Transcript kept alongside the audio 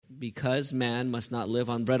because man must not live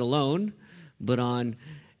on bread alone, but on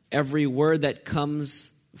every word that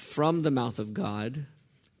comes from the mouth of God,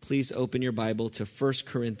 please open your Bible to 1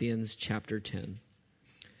 Corinthians chapter 10.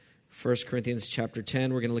 1 Corinthians chapter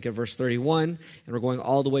 10, we're going to look at verse 31, and we're going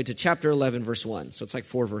all the way to chapter 11, verse 1. So it's like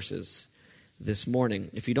 4 verses this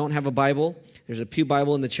morning. If you don't have a Bible, there's a pew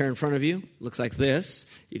Bible in the chair in front of you. It looks like this.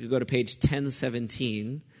 You could go to page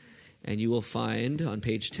 1017, and you will find on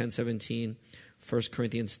page 1017, 1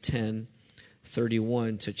 Corinthians 10,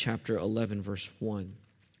 31 to chapter 11, verse 1.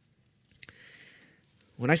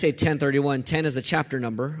 When I say 1031, 10 is the chapter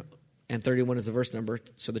number, and 31 is the verse number.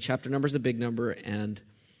 So the chapter number is the big number, and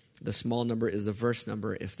the small number is the verse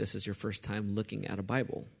number if this is your first time looking at a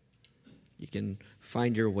Bible. You can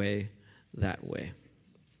find your way that way.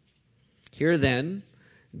 Here then,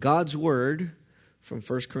 God's word from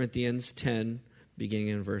 1 Corinthians 10, beginning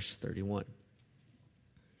in verse 31.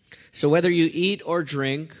 So whether you eat or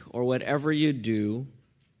drink or whatever you do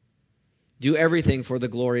everything for the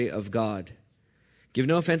glory of God. Give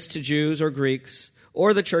no offense to Jews or Greeks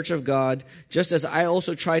or the church of God, just as I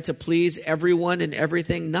also try to please everyone in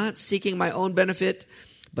everything, not seeking my own benefit,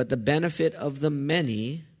 but the benefit of the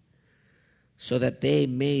many, so that they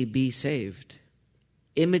may be saved.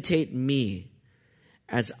 Imitate me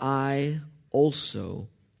as I also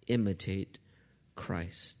imitate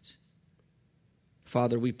Christ.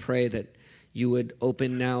 Father, we pray that you would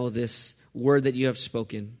open now this word that you have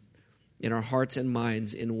spoken in our hearts and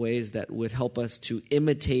minds in ways that would help us to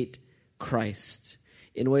imitate Christ,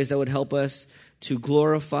 in ways that would help us to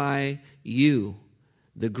glorify you,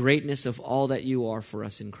 the greatness of all that you are for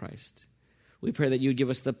us in Christ. We pray that you would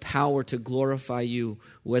give us the power to glorify you,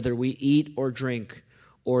 whether we eat or drink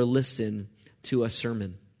or listen to a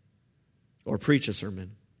sermon or preach a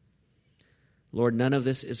sermon. Lord, none of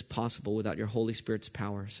this is possible without your Holy Spirit's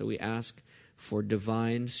power. So we ask for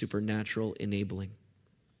divine, supernatural enabling.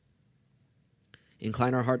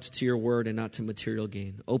 Incline our hearts to your word and not to material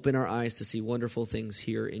gain. Open our eyes to see wonderful things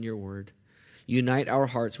here in your word. Unite our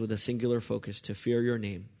hearts with a singular focus to fear your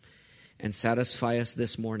name, and satisfy us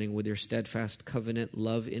this morning with your steadfast covenant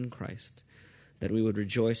love in Christ, that we would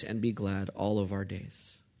rejoice and be glad all of our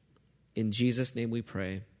days. In Jesus' name we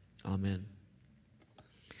pray. Amen.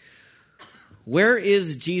 Where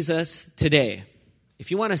is Jesus today?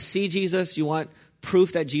 If you want to see Jesus, you want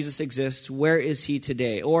proof that Jesus exists, where is he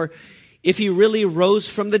today? Or if he really rose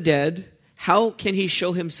from the dead, how can he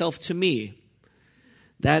show himself to me?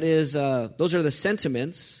 That is, those are the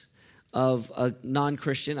sentiments of a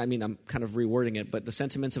non-Christian. I mean, I'm kind of rewording it, but the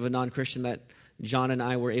sentiments of a non-Christian that John and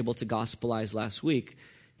I were able to gospelize last week.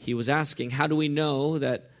 He was asking, how do we know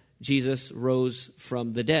that Jesus rose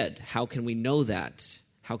from the dead? How can we know that?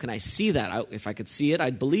 How can I see that? If I could see it,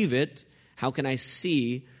 I'd believe it. How can I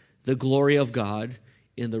see the glory of God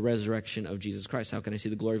in the resurrection of Jesus Christ? How can I see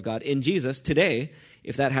the glory of God in Jesus today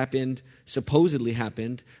if that happened, supposedly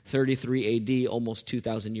happened, 33 AD, almost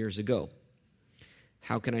 2,000 years ago?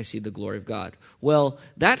 How can I see the glory of God? Well,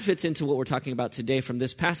 that fits into what we're talking about today from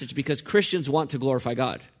this passage, because Christians want to glorify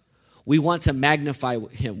God. We want to magnify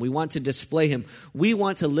him. We want to display him. We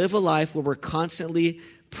want to live a life where we're constantly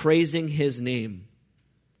praising his name.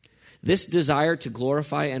 This desire to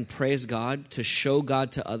glorify and praise God, to show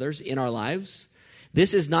God to others in our lives,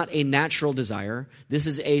 this is not a natural desire. This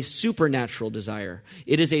is a supernatural desire.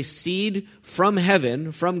 It is a seed from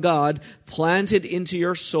heaven, from God, planted into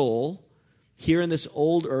your soul here in this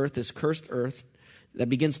old earth, this cursed earth, that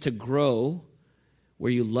begins to grow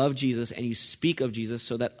where you love Jesus and you speak of Jesus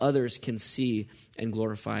so that others can see and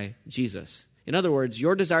glorify Jesus. In other words,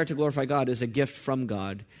 your desire to glorify God is a gift from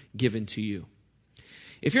God given to you.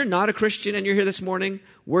 If you're not a Christian and you're here this morning,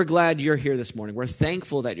 we're glad you're here this morning. We're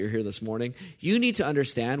thankful that you're here this morning. You need to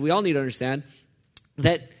understand, we all need to understand,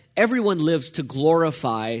 that everyone lives to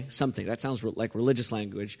glorify something. That sounds like religious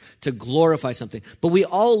language, to glorify something. But we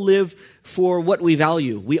all live for what we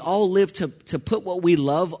value. We all live to put what we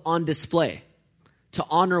love on display, to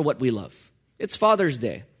honor what we love. It's Father's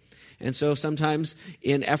Day. And so sometimes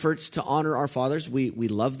in efforts to honor our fathers, we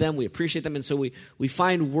love them, we appreciate them, and so we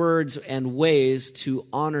find words and ways to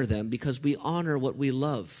honor them because we honor what we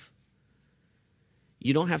love.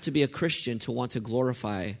 You don't have to be a Christian to want to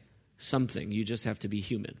glorify something. You just have to be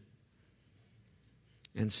human.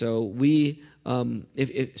 And so we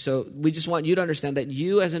just want you to understand that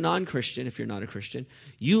you as a non-Christian, if you're not a Christian,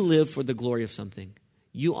 you live for the glory of something.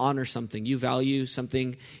 You honor something. You value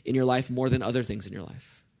something in your life more than other things in your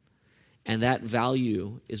life. And that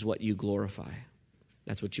value is what you glorify.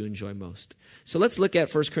 That's what you enjoy most. So let's look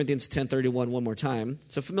at 1 Corinthians 10:31 one more time.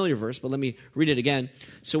 It's a familiar verse, but let me read it again.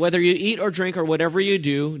 So whether you eat or drink or whatever you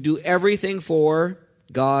do everything for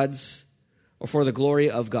for the glory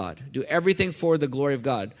of God. Do everything for the glory of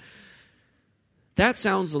God. That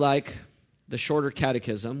sounds like the shorter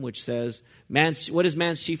catechism, which says, what is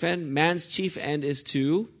man's chief end? Man's chief end is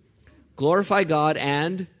to glorify God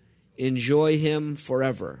and enjoy Him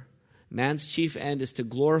forever. Man's chief end is to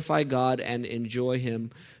glorify God and enjoy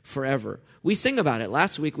Him forever. We sing about it.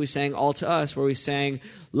 Last week we sang All to Us, where we sang,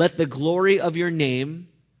 let the glory of your name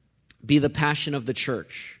be the passion of the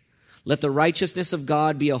church. Let the righteousness of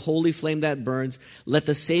God be a holy flame that burns. Let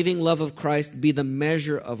the saving love of Christ be the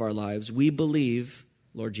measure of our lives. We believe,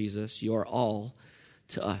 Lord Jesus, you are all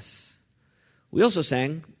to us. We also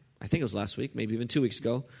sang, I think it was last week, maybe even 2 weeks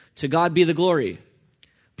ago, to God be the glory.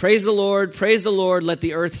 Praise the Lord, let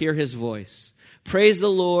the earth hear His voice. Praise the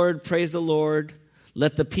Lord,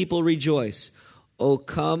 let the people rejoice. Oh,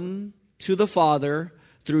 come to the Father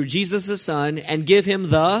through Jesus the Son and give Him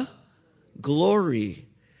the glory.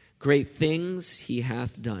 Great things He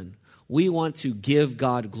hath done. We want to give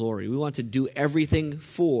God glory. We want to do everything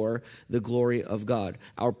for the glory of God.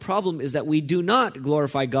 Our problem is that we do not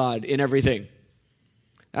glorify God in everything.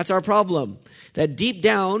 That's our problem. That deep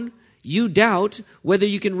down, you doubt whether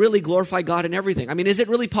you can really glorify God in everything. I mean, is it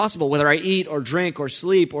really possible, whether I eat or drink or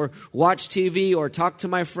sleep or watch TV or talk to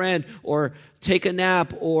my friend or take a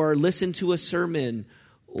nap or listen to a sermon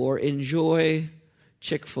or enjoy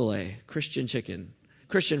Chick-fil-A, Christian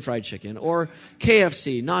fried chicken, or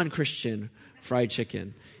KFC, non-Christian fried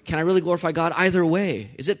chicken? Can I really glorify God either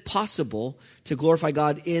way? Is it possible to glorify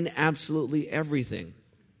God in absolutely everything?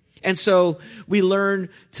 And so we learn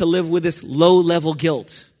to live with this low-level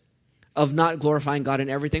guilt of not glorifying God in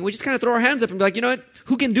everything. We just kind of throw our hands up and be like, you know what?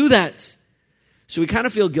 Who can do that? So we kind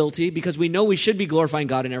of feel guilty because we know we should be glorifying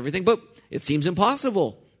God in everything, but it seems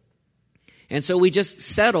impossible. And so we just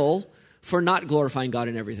settle for not glorifying God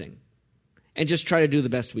in everything and just try to do the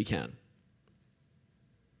best we can.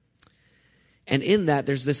 And in that,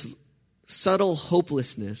 there's this subtle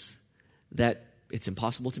hopelessness that it's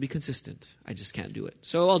impossible to be consistent. I just can't do it.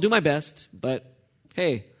 So I'll do my best, but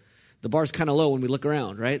hey, the bar's kind of low when we look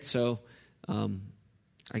around, right? So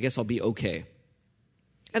I guess I'll be okay.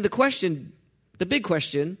 And the big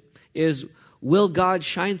question is, will God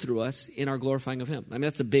shine through us in our glorifying of Him? I mean,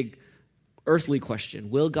 that's a big earthly question.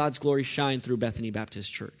 Will God's glory shine through Bethany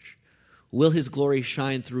Baptist Church? Will His glory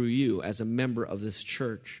shine through you as a member of this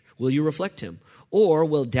church? Will you reflect Him? Or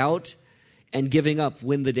will doubt and giving up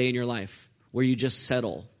win the day in your life, where you just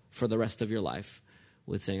settle for the rest of your life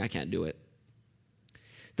with saying, I can't do it?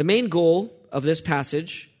 The main goal of this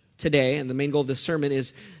passage today, and the main goal of this sermon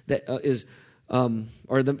is let me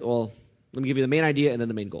give you the main idea and then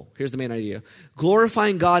the main goal. Here's the main idea.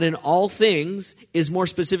 Glorifying God in all things is more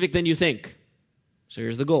specific than you think. So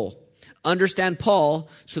here's the goal. Understand Paul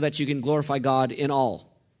so that you can glorify God in all.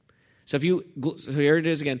 So here it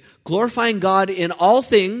is again. Glorifying God in all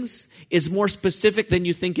things is more specific than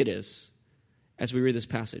you think it is as we read this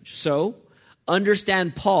passage. So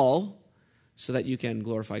understand Paul so that you can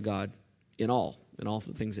glorify God in all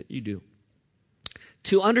the things that you do.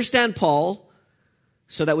 To understand Paul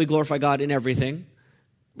so that we glorify God in everything,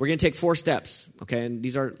 we're going to take 4 steps, okay? And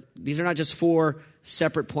these are not just 4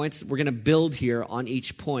 separate points. We're going to build here on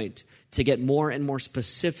each point to get more and more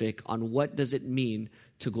specific on what does it mean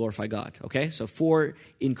to glorify God, okay? So 4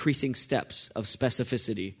 increasing steps of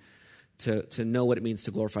specificity to know what it means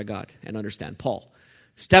to glorify God and understand Paul.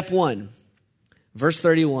 Step 1, verse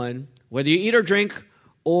 31, whether you eat or drink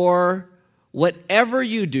or whatever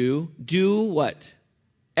you do what?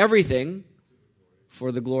 Everything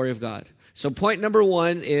for the glory of God. So step number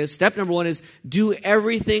one is do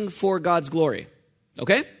everything for God's glory.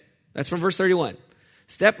 Okay? That's from verse 31.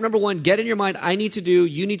 Step number 1, get in your mind,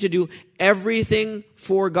 you need to do everything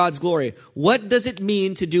for God's glory. What does it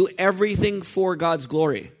mean to do everything for God's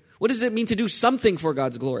glory? What does it mean to do something for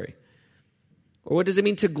God's glory? Or what does it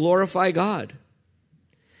mean to glorify God?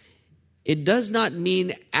 It does not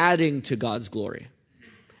mean adding to God's glory.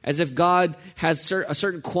 As if God has a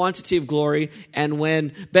certain quantity of glory, and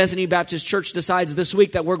when Bethany Baptist Church decides this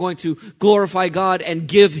week that we're going to glorify God and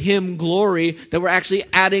give Him glory, that we're actually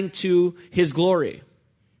adding to His glory.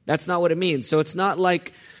 That's not what it means. So it's not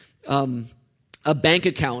like a bank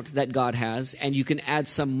account that God has, and you can add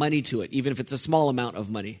some money to it, even if it's a small amount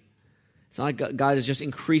of money. It's not like God is just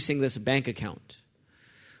increasing this bank account.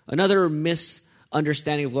 Another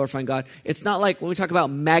misunderstanding of glorifying God, it's not like when we talk about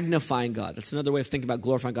magnifying God. That's another way of thinking about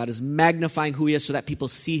glorifying God, is magnifying who He is so that people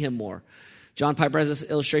see Him more. John Piper has this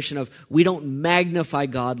illustration of we don't magnify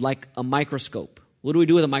God like a microscope. What do we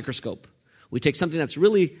do with a microscope? We take something that's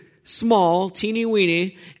really small, teeny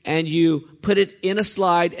weeny, and you put it in a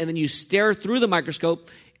slide, and then you stare through the microscope,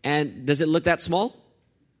 and does it look that small?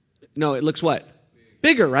 No, it looks what?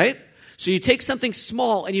 Bigger, right? So you take something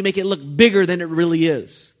small and you make it look bigger than it really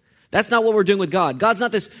is. That's not what we're doing with God. God's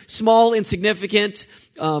not this small, insignificant,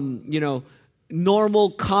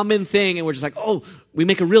 normal, common thing, and we're just like, oh, we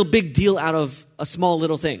make a real big deal out of a small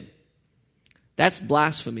little thing. That's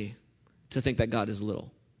blasphemy to think that God is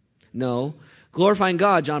little. No, glorifying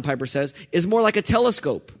God, John Piper says, is more like a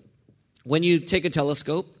telescope. When you take a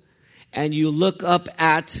telescope and you look up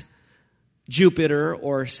at Jupiter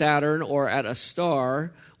or Saturn or at a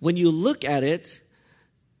star, when you look at it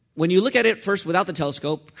first without the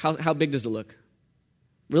telescope, how big does it look?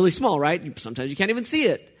 Really small, right? Sometimes you can't even see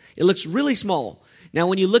it. It looks really small. Now,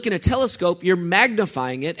 when you look in a telescope, you're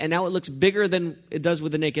magnifying it, and now it looks bigger than it does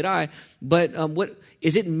with the naked eye. But what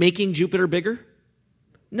is it making Jupiter bigger?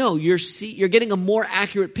 No, you're getting a more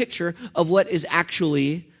accurate picture of what is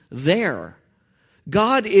actually there.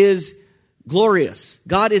 God is glorious.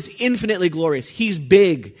 God is infinitely glorious. He's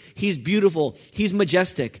big. He's beautiful. He's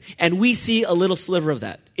majestic. And we see a little sliver of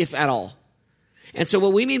that, if at all. And so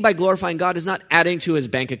what we mean by glorifying God is not adding to his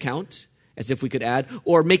bank account, as if we could add,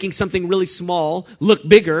 or making something really small look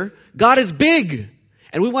bigger. God is big,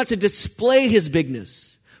 and we want to display his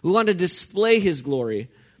bigness. We want to display his glory,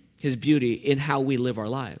 his beauty in how we live our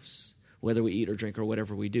lives, whether we eat or drink or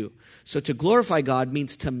whatever we do. So to glorify God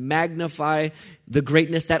means to magnify the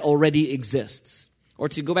greatness that already exists. Or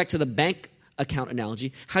to go back to the bank account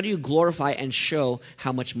analogy, how do you glorify and show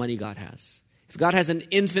how much money God has? If God has an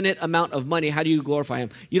infinite amount of money, how do you glorify him?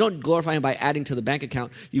 You don't glorify him by adding to the bank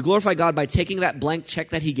account. You glorify God by taking that blank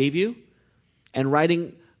check that he gave you and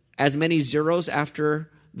writing as many zeros after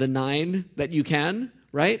the 9 that you can,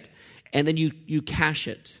 right? And then you cash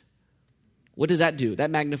it. What does that do?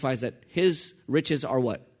 That magnifies that his riches are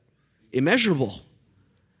what? Immeasurable.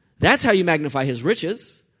 That's how you magnify his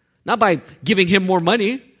riches. Not by giving him more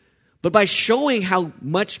money, but by showing how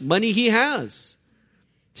much money he has,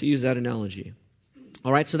 to use that analogy.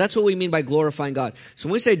 All right, so that's what we mean by glorifying God. So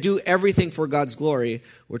when we say do everything for God's glory,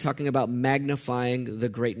 we're talking about magnifying the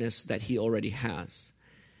greatness that he already has.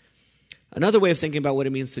 Another way of thinking about what it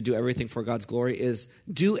means to do everything for God's glory is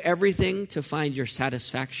do everything to find your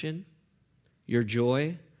satisfaction, your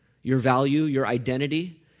joy, your value, your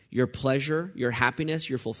identity, your pleasure, your happiness,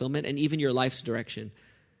 your fulfillment, and even your life's direction.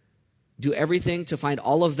 Do everything to find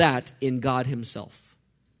all of that in God himself.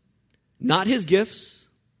 Not his gifts,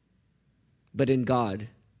 but in God.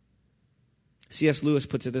 C.S. Lewis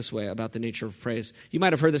puts it this way about the nature of praise. You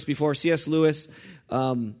might have heard this before. C.S. Lewis,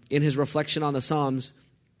 in his reflection on the Psalms,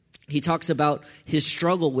 he talks about his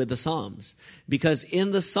struggle with the Psalms. Because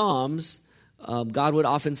in the Psalms, God would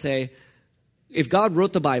often say, if God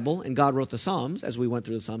wrote the Bible and God wrote the Psalms, as we went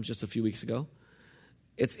through the Psalms just a few weeks ago,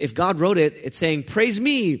 if God wrote it, it's saying, praise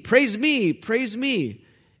me, praise me, praise me.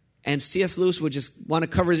 And C.S. Lewis would just want to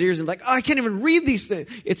cover his ears and be like, oh, I can't even read these things.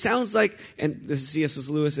 It sounds like, and this is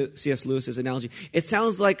C.S. Lewis's analogy, it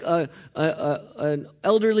sounds like an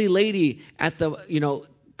elderly lady at the,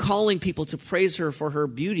 calling people to praise her for her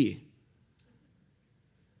beauty.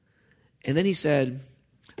 And then he said,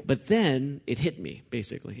 but then it hit me,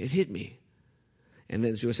 basically. It hit me. And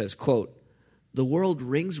then Lewis says, quote, the world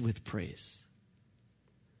rings with praise.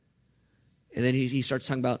 And then he starts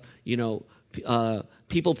talking about,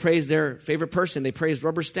 people praise their favorite person. They praise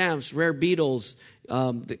rubber stamps, rare beetles.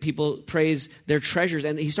 People praise their treasures.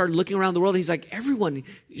 And he started looking around the world. And he's like, everyone,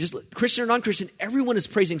 just Christian or non-Christian, everyone is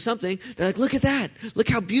praising something. They're like, look at that. Look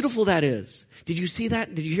how beautiful that is. Did you see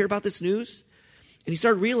that? Did you hear about this news? And he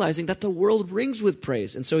started realizing that the world rings with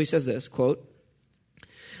praise. And so he says this, quote,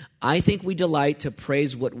 I think we delight to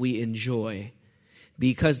praise what we enjoy,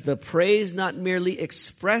 because the praise not merely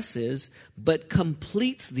expresses, but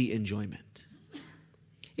completes the enjoyment.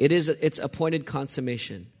 It's appointed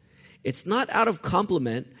consummation. It's not out of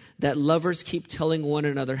compliment that lovers keep telling one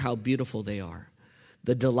another how beautiful they are.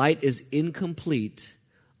 The delight is incomplete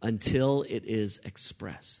until it is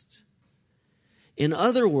expressed. In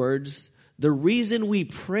other words, the reason we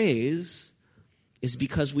praise is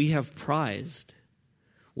because we have prized.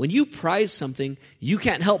 When you prize something, you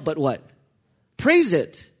can't help but what? Praise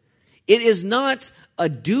it. It is not a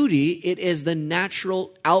duty. It is the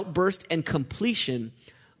natural outburst and completion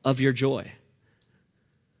of your joy.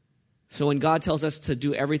 So when God tells us to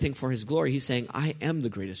do everything for his glory, he's saying, I am the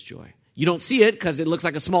greatest joy. You don't see it because it looks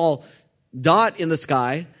like a small dot in the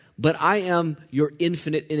sky, but I am your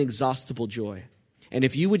infinite, inexhaustible joy. And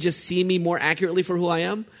if you would just see me more accurately for who I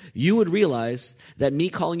am, you would realize that me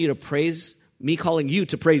calling you to praise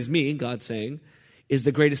me, God's saying, is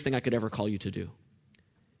the greatest thing I could ever call you to do,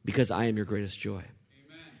 because I am your greatest joy.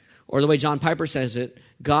 Amen. Or the way John Piper says it,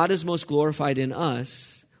 God is most glorified in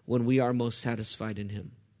us when we are most satisfied in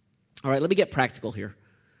him. All right, let me get practical here.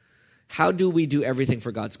 How do we do everything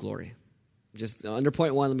for God's glory? Just under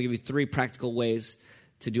point one, let me give you 3 practical ways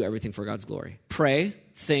to do everything for God's glory. Pray,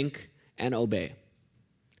 think, and obey.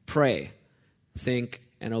 Pray, think,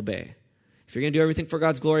 and obey. If you're going to do everything for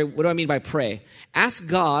God's glory, what do I mean by pray? Ask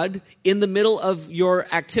God in the middle of your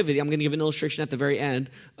activity. I'm going to give an illustration at the very end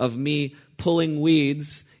of me pulling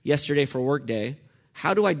weeds yesterday for work day.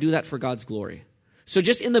 How do I do that for God's glory? So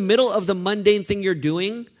just in the middle of the mundane thing you're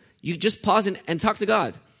doing, you just pause and talk to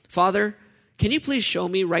God. Father, can you please show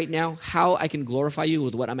me right now how I can glorify you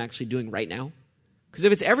with what I'm actually doing right now? Because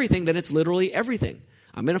if it's everything, then it's literally everything.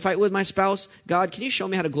 I'm in a fight with my spouse. God, can you show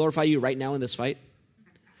me how to glorify you right now in this fight?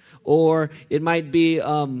 Or it might be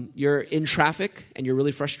you're in traffic and you're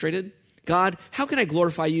really frustrated. God, how can I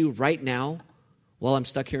glorify you right now while I'm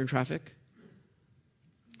stuck here in traffic?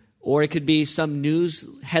 Or it could be some news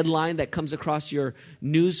headline that comes across your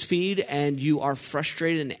news feed and you are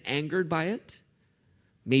frustrated and angered by it,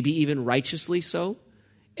 maybe even righteously so.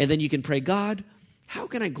 And then you can pray, God, how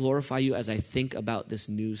can I glorify you as I think about this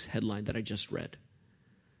news headline that I just read?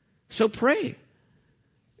 So pray.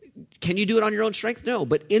 Can you do it on your own strength? No,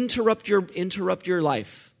 but interrupt your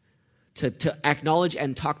life to acknowledge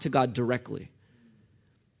and talk to God directly.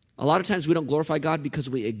 A lot of times we don't glorify God because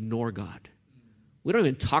we ignore God. We don't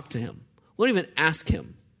even talk to him. We don't even ask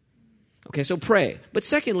him. Okay, so pray. But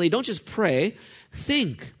secondly, don't just pray,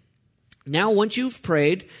 think. Now, once you've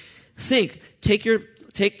prayed, think. Take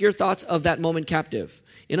your thoughts of that moment captive.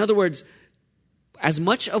 In other words, as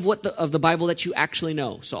much of the Bible that you actually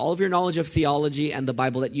know. So all of your knowledge of theology and the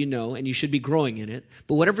Bible that you know, and you should be growing in it.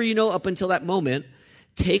 But whatever you know up until that moment,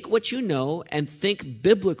 take what you know and think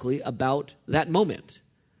biblically about that moment.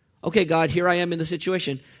 Okay, God, here I am in the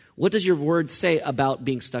situation. What does your word say about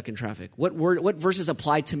being stuck in traffic? What verses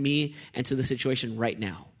apply to me and to the situation right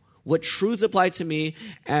now? What truths apply to me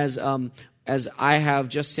as I have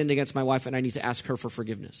just sinned against my wife and I need to ask her for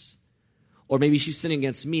forgiveness? Or maybe she's sinning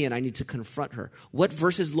against me and I need to confront her. What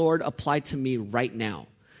verses, Lord, apply to me right now?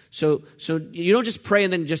 So you don't just pray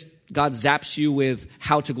and then just God zaps you with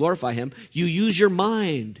how to glorify him. You use your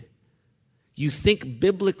mind. You think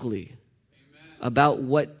biblically about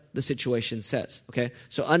what the situation says. Okay?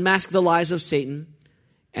 So unmask the lies of Satan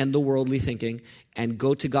and the worldly thinking and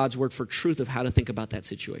go to God's word for truth of how to think about that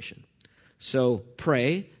situation. So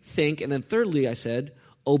pray, think, and then thirdly, I said,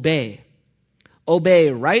 obey. Obey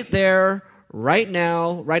right there, right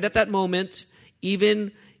now, right at that moment,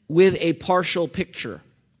 even with a partial picture.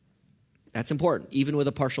 That's important, even with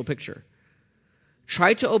a partial picture.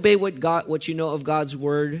 Try to obey what you know of God's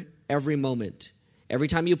word every moment. Every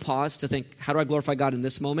time you pause to think, how do I glorify God in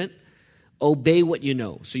this moment? Obey what you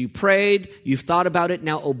know. So you prayed, you've thought about it,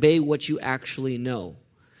 now obey what you actually know.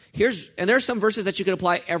 And there are some verses that you can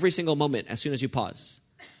apply every single moment as soon as you pause.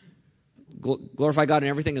 Glorify God in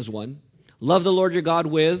everything is one. Love the Lord your God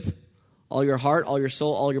with all your heart, all your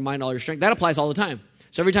soul, all your mind, all your strength. That applies all the time.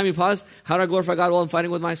 So every time you pause, how do I glorify God while I'm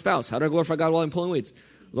fighting with my spouse? How do I glorify God while I'm pulling weeds?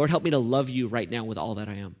 Lord, help me to love you right now with all that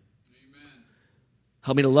I am. Amen.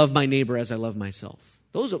 Help me to love my neighbor as I love myself.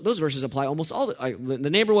 Those verses apply almost all the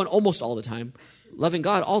neighbor one almost all the time. Loving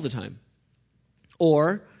God all the time.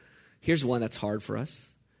 Or, here's one that's hard for us.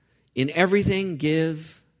 In everything,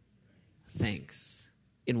 give thanks.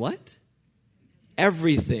 In what?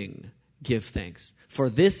 Everything, give thanks. For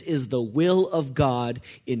this is the will of God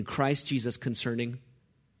in Christ Jesus concerning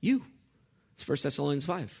you. It's 1 Thessalonians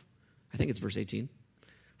 5. I think it's verse 18.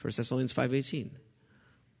 1 Thessalonians 5:18.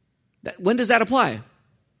 When does that apply?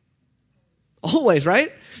 Always,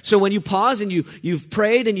 right? So when you pause and you've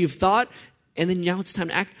prayed and you've thought, and then now it's time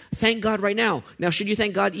to act, thank God right now. Now, should you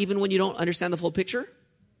thank God even when you don't understand the full picture?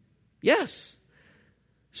 Yes.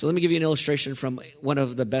 So let me give you an illustration from one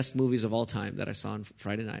of the best movies of all time that I saw on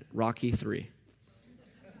Friday night, Rocky III.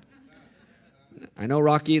 I know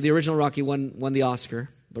Rocky, the original Rocky won the Oscar,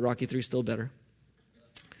 but Rocky III is still better.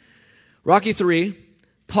 Rocky III,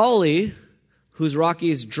 Paulie, who's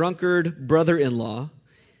Rocky's drunkard brother-in-law,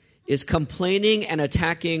 is complaining and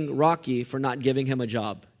attacking Rocky for not giving him a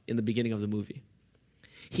job in the beginning of the movie.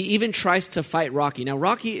 He even tries to fight Rocky. Now,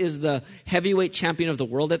 Rocky is the heavyweight champion of the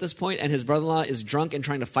world at this point, and his brother-in-law is drunk and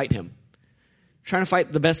trying to fight him. Trying to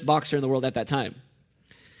fight the best boxer in the world at that time.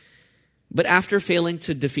 But after failing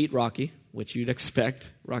to defeat Rocky, which you'd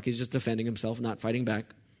expect, Rocky's just defending himself, not fighting back.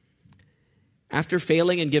 After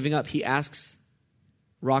failing and giving up, he asks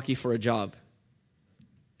Rocky for a job.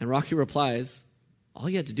 And Rocky replies, all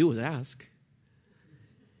you had to do was ask.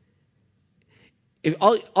 If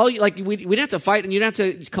we didn't have to fight and you didn't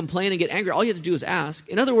have to complain and get angry. All you had to do was ask.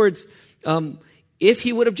 In other words, if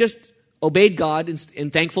he would have just obeyed God in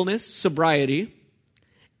thankfulness, sobriety,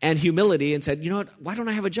 and humility and said, you know what, why don't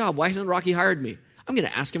I have a job? Why hasn't Rocky hired me? I'm going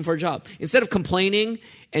to ask him for a job. Instead of complaining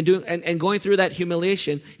and going through that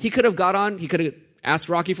humiliation, he could have asked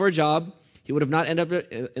Rocky for a job. He would have not ended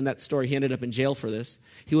up, in that story, he ended up in jail for this.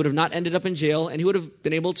 He would have not ended up in jail, and he would have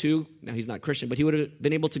been able to, now he's not Christian, but he would have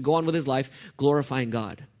been able to go on with his life glorifying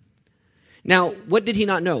God. Now, what did he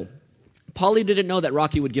not know? Paulie didn't know that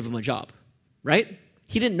Rocky would give him a job, right?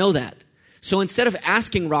 He didn't know that. So instead of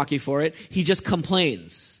asking Rocky for it, he just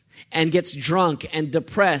complains and gets drunk and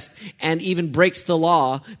depressed and even breaks the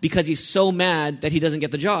law because he's so mad that he doesn't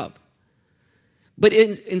get the job. But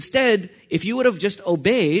instead, if you would have just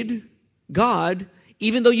obeyed God,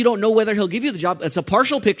 even though you don't know whether he'll give you the job, it's a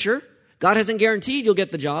partial picture. God hasn't guaranteed you'll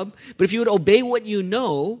get the job. But if you would obey what you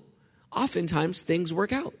know, oftentimes things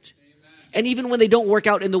work out. And even when they don't work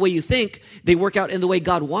out in the way you think, they work out in the way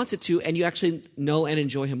God wants it to, and you actually know and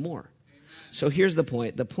enjoy him more. Amen. So here's the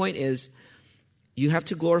point. The point is, you have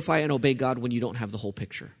to glorify and obey God when you don't have the whole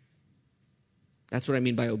picture. That's what I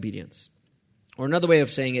mean by obedience. Or another way of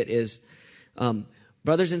saying it is,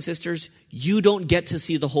 brothers and sisters, you don't get to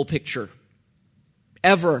see the whole picture.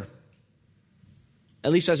 Ever.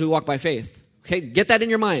 At least as we walk by faith. Okay, get that in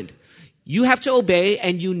your mind. You have to obey,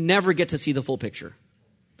 and you never get to see the full picture.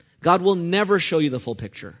 God will never show you the full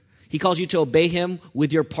picture. He calls you to obey him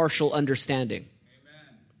with your partial understanding.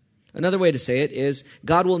 Amen. Another way to say it is,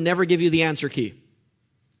 God will never give you the answer key.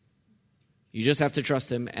 You just have to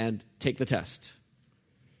trust him and take the test.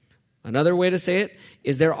 Another way to say it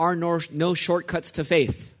is, there are no shortcuts to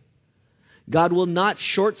faith. God will not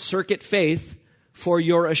short-circuit faith for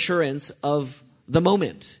your assurance of the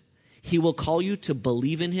moment. He will call you to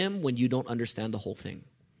believe in him when you don't understand the whole thing.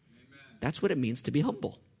 Amen. That's what it means to be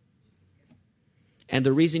humble. And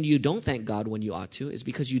the reason you don't thank God when you ought to is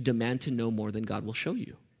because you demand to know more than God will show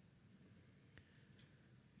you.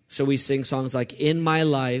 So we sing songs like, in my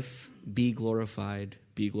life, be glorified,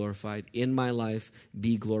 be glorified. In my life,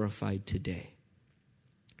 be glorified today.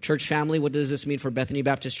 Church family, what does this mean for Bethany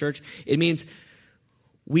Baptist Church? It means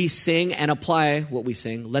we sing and apply what we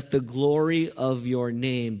sing. Let the glory of your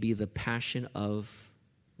name be the passion of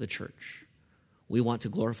the church. We want to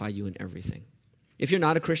glorify you in everything. If you're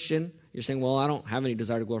not a Christian, you're saying, well, I don't have any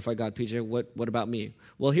desire to glorify God, PJ. What about me?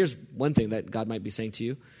 Well, here's one thing that God might be saying to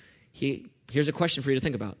you. Here's a question for you to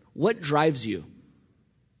think about. What drives you?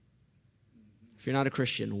 If you're not a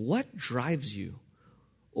Christian, what drives you?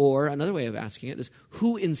 Or another way of asking it is,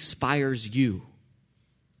 who inspires you?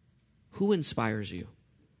 Who inspires you?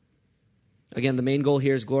 Again, the main goal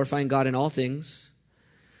here is glorifying God in all things.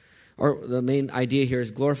 Or the main idea here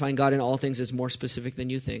is glorifying God in all things is more specific than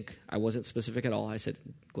you think. I wasn't specific at all. I said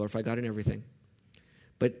glorify God in everything.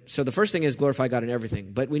 So the first thing is glorify God in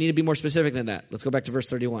everything. But we need to be more specific than that. Let's go back to verse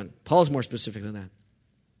 31. Paul is more specific than that.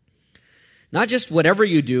 Not just whatever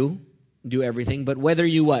you do everything, but whether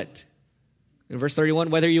you what? In verse 31,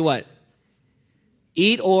 whether you what?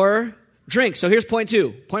 Eat or drink. So here's point 2.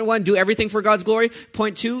 Point 1, do everything for God's glory.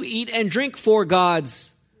 Point 2, eat and drink for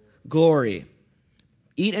God's glory.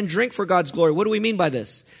 Eat and drink for God's glory. What do we mean by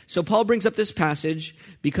this? So Paul brings up this passage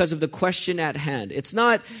because of the question at hand. It's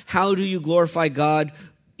not how do you glorify God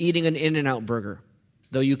eating an In-N-Out burger,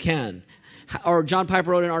 though you can. Or John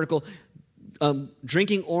Piper wrote an article,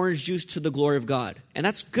 drinking orange juice to the glory of God. And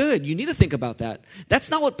that's good. You need to think about that.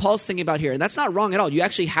 That's not what Paul's thinking about here. And that's not wrong at all. You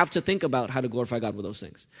actually have to think about how to glorify God with those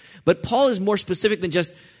things. But Paul is more specific than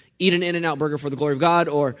just eat an In-N-Out burger for the glory of God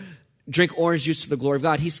or drink orange juice to the glory of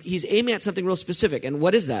God. He's aiming at something real specific. And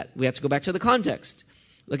what is that? We have to go back to the context.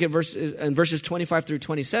 Look at verses 25 through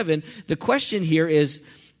 27. The question here is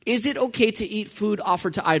it okay to eat food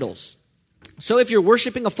offered to idols? So if you're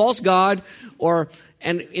worshiping a false god,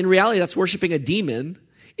 and in reality that's worshiping a demon,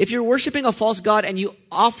 if you're worshiping a false god and you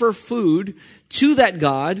offer food to that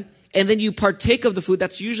god, and then you partake of the food,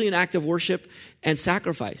 that's usually an act of worship and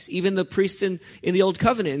sacrifice. Even the priests in the Old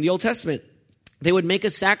Covenant, in the Old Testament, they would make a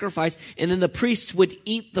sacrifice, and then the priests would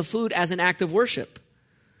eat the food as an act of worship.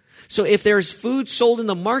 So if there's food sold in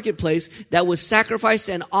the marketplace that was sacrificed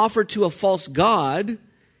and offered to a false god,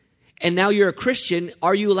 and now you're a Christian,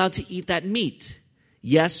 are you allowed to eat that meat?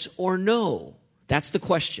 Yes or no? That's the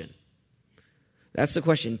question. That's the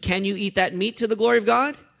question. Can you eat that meat to the glory of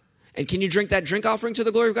God? And can you drink that drink offering to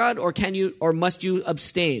the glory of God? Or must you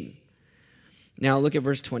abstain? Now look at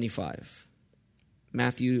verse 25.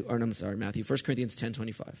 1 Corinthians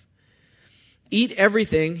 10:25. Eat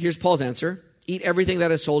everything, here's Paul's answer, eat everything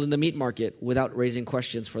that is sold in the meat market without raising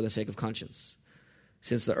questions for the sake of conscience,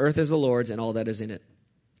 since the earth is the Lord's and all that is in it.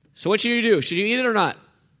 So what should you do? Should you eat it or not?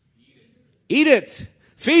 Eat it.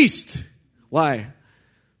 Feast. Why?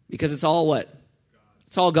 Because it's all what?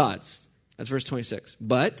 It's all God's. That's verse 26.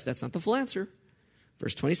 But that's not the full answer.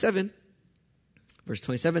 Verse 27. Verse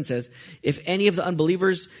 27 says, if any of the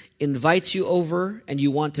unbelievers invites you over and you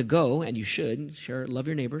want to go, and you should, share, love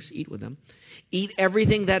your neighbors, eat with them, eat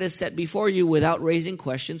everything that is set before you without raising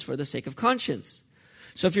questions for the sake of conscience.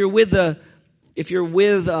 So if you're with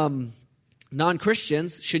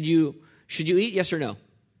non-Christians, should you eat? Yes or no?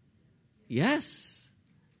 Yes.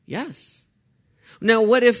 Yes. Now,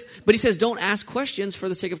 but he says don't ask questions for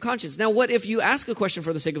the sake of conscience. Now, what if you ask a question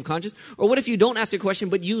for the sake of conscience? Or what if you don't ask a question,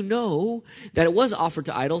 but you know that it was offered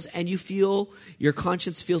to idols and your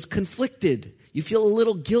conscience feels conflicted? You feel a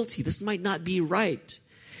little guilty. This might not be right.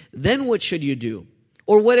 Then what should you do?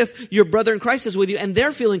 Or what if your brother in Christ is with you and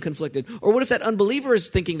they're feeling conflicted? Or what if that unbeliever is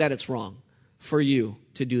thinking that it's wrong for you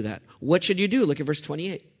to do that? What should you do? Look at verse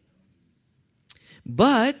 28.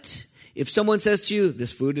 But if someone says to you,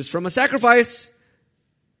 this food is from a sacrifice,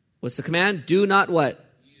 what's the command? Do not what?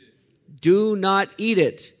 Do not eat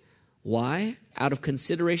it. Why? Out of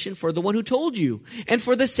consideration for the one who told you and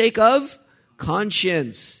for the sake of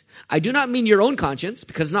conscience. I do not mean your own conscience,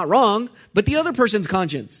 because it's not wrong, but the other person's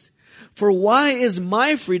conscience. For why is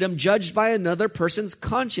my freedom judged by another person's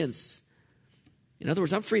conscience? In other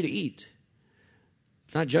words, I'm free to eat.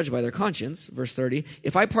 It's not judged by their conscience. Verse 30,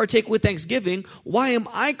 if I partake with thanksgiving, why am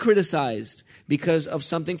I criticized? Because of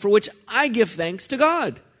something for which I give thanks to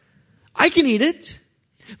God. I can eat it,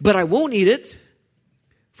 but I won't eat it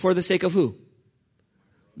for the sake of who?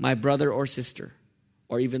 My brother or sister,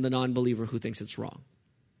 or even the non-believer who thinks it's wrong.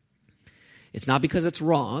 It's not because it's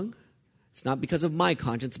wrong. It's not because of my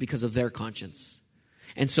conscience, it's because of their conscience.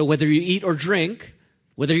 And so whether you eat or drink,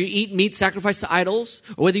 whether you eat meat sacrificed to idols,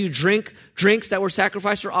 or whether you drink drinks that were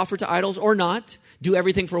sacrificed or offered to idols or not, do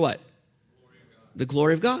everything for what? The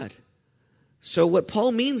glory of God. So what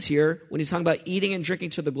Paul means here, when he's talking about eating and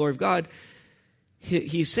drinking to the glory of God,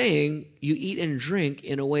 he's saying you eat and drink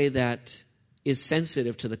in a way that is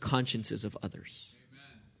sensitive to the consciences of others.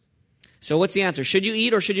 Amen. So what's the answer? Should you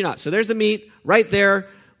eat or should you not? So there's the meat right there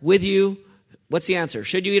with you. What's the answer?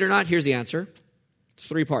 Should you eat or not? Here's the answer. It's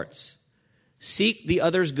 3 parts. Seek the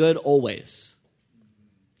other's good always.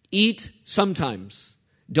 Eat sometimes.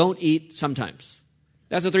 Don't eat sometimes.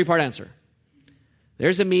 That's a 3-part answer.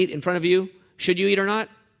 There's the meat in front of you. Should you eat or not?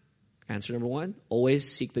 Answer number 1, always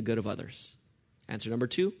seek the good of others. Answer number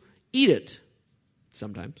 2, eat it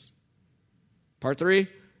sometimes. Part 3,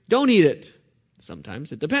 don't eat it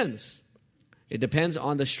sometimes. It depends. It depends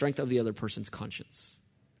on the strength of the other person's conscience.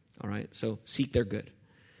 All right, so seek their good.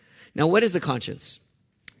 Now, what is the conscience?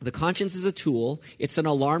 The conscience is a tool. It's an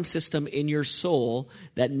alarm system in your soul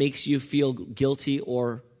that makes you feel guilty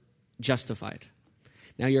or justified.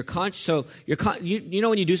 Now, you know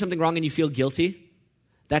when you do something wrong and you feel guilty?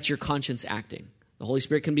 That's your conscience acting. The Holy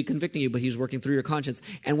Spirit can be convicting you, but He's working through your conscience.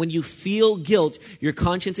 And when you feel guilt, your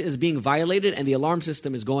conscience is being violated and the alarm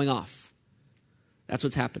system is going off. That's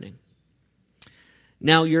what's happening.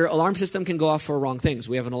 Now, your alarm system can go off for wrong things.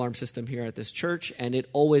 We have an alarm system here at this church, and it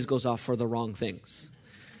always goes off for the wrong things.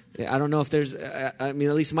 I don't know if there's, at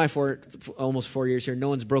least in my almost 4 years here, no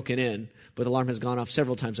one's broken in, but the alarm has gone off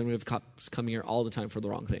several times, and we have cops coming here all the time for the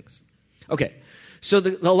wrong things. Okay, so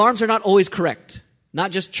the alarms are not always correct.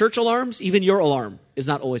 Not just church alarms, even your alarm is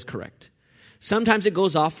not always correct. Sometimes it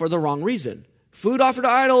goes off for the wrong reason. Food offered to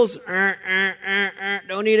idols,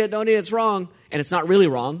 don't eat it, it's wrong. And it's not really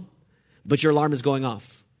wrong, but your alarm is going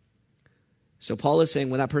off. So Paul is saying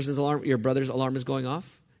when that person's alarm, your brother's alarm is going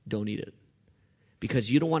off, don't eat it.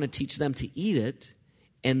 Because you don't want to teach them to eat it,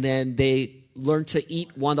 and then they learn to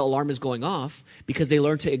eat while the alarm is going off because they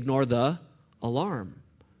learn to ignore the alarm.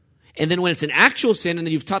 And then when it's an actual sin and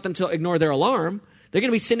then you've taught them to ignore their alarm, they're going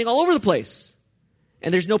to be sinning all over the place.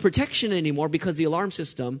 And there's no protection anymore because the alarm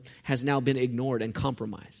system has now been ignored and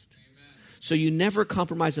compromised. Amen. So you never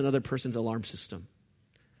compromise another person's alarm system,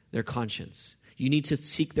 their conscience. You need to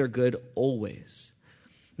seek their good always.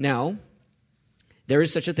 Now, there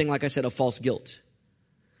is such a thing, like I said, of false guilt.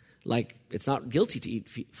 Like, it's not guilty to eat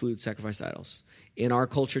food sacrificed to idols. In our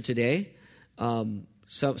culture today,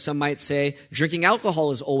 some might say drinking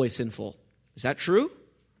alcohol is always sinful. Is that true?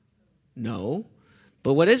 No.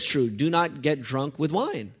 But what is true? Do not get drunk with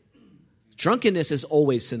wine. Drunkenness is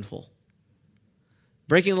always sinful.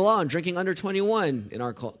 Breaking the law and drinking under 21 in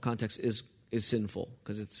our context is sinful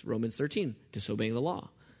because it's Romans 13, disobeying the law.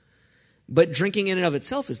 But drinking in and of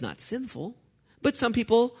itself is not sinful. But some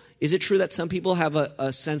people, is it true that some people have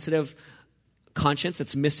a sensitive conscience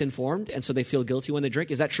that's misinformed and so they feel guilty when they drink?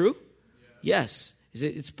 Is that true? Yeah. Yes.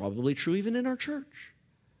 It's probably true even in our church.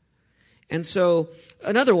 And so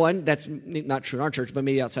another one that's not true in our church, but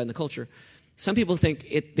maybe outside in the culture, some people think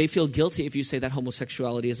they feel guilty if you say that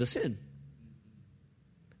homosexuality is a sin.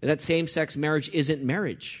 that same-sex marriage isn't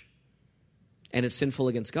marriage and it's sinful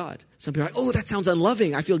against God. Some people are like, oh, that sounds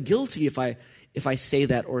unloving. I feel guilty if I say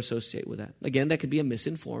that or associate with that. Again, that could be a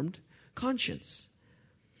misinformed conscience.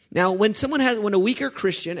 Now, when a weaker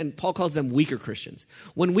Christian, and Paul calls them weaker Christians,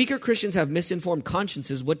 when weaker Christians have misinformed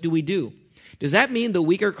consciences, what do? Does that mean the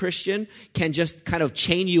weaker Christian can just kind of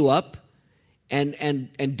chain you up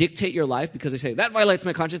and dictate your life because they say, that violates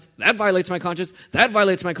my conscience, that violates my conscience, that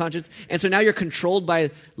violates my conscience, and so now you're controlled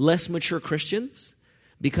by less mature Christians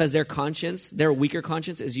because their weaker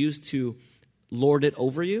conscience is used to lord it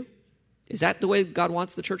over you? Is that the way God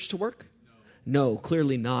wants the church to work? No,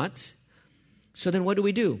 clearly not. So then what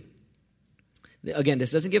do? Again,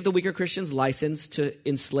 this doesn't give the weaker Christians license to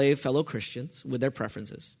enslave fellow Christians with their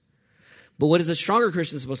preferences. But what is a stronger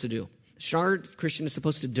Christian supposed to do? A stronger Christian is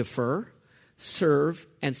supposed to defer, serve,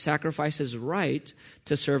 and sacrifice his right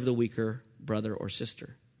to serve the weaker brother or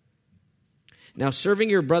sister. Now, serving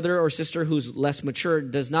your brother or sister who's less mature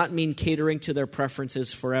does not mean catering to their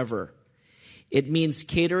preferences forever. It means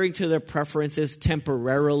catering to their preferences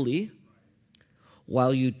temporarily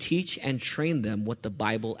while you teach and train them what the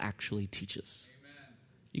Bible actually teaches. Amen.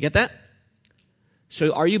 You get that?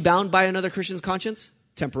 So are you bound by another Christian's conscience?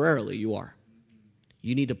 Temporarily, you are.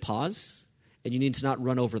 You need to pause, and you need to not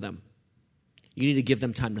run over them. You need to give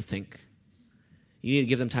them time to think. You need to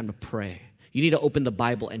give them time to pray. You need to open the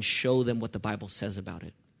Bible and show them what the Bible says about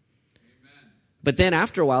it. Amen. But then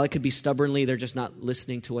after a while, it could be stubbornly, they're just not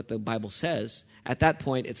listening to what the Bible says. At that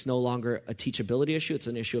point, it's no longer a teachability issue. It's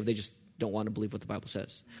an issue of they just don't want to believe what the Bible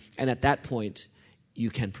says. And at that point, you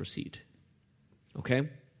can proceed. Okay?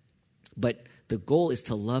 But the goal is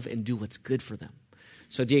to love and do what's good for them.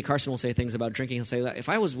 So D.A. Carson will say things about drinking. He'll say that if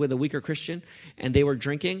I was with a weaker Christian and they were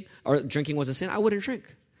drinking, or drinking was a sin, I wouldn't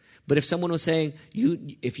drink. But if someone was saying,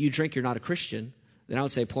 if you drink, you're not a Christian, then I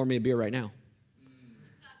would say, pour me a beer right now.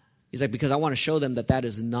 He's like, because I want to show them that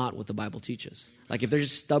is not what the Bible teaches. Like if they're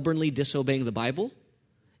just stubbornly disobeying the Bible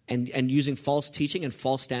and using false teaching and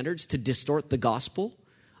false standards to distort the gospel,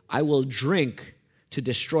 I will drink to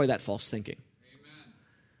destroy that false thinking. Amen.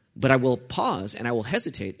 But I will pause and I will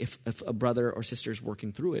hesitate if a brother or sister is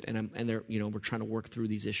working through it and we're trying to work through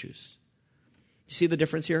these issues. You see the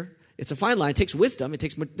difference here? It's a fine line. It takes wisdom.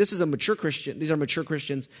 This is a mature Christian. These are mature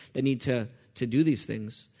Christians that need to do these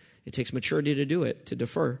things. It takes maturity to do it, to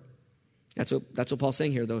defer. That's what Paul's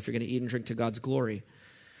saying here, though, if you're going to eat and drink to God's glory.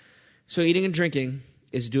 So eating and drinking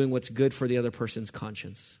is doing what's good for the other person's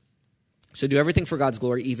conscience. So do everything for God's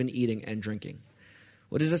glory, even eating and drinking.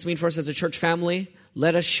 What does this mean for us as a church family?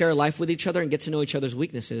 Let us share life with each other and get to know each other's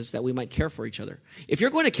weaknesses that we might care for each other. If you're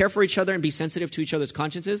going to care for each other and be sensitive to each other's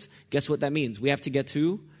consciences, guess what that means? We have to get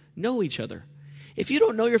to know each other. If you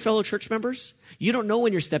don't know your fellow church members, you don't know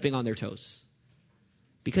when you're stepping on their toes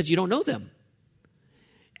because you don't know them.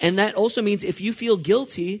 And that also means if you feel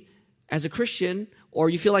guilty as a Christian or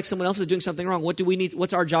you feel like someone else is doing something wrong, what do we need?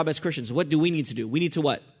 What's our job as Christians? What do we need to do? We need to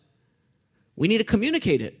what? We need to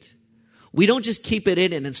communicate it. We don't just keep it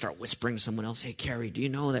in and then start whispering to someone else, hey, Carrie, do you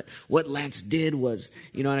know that what Lance did was,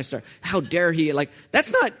 and I start, how dare he? Like,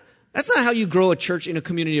 that's not how you grow a church in a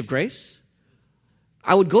community of grace.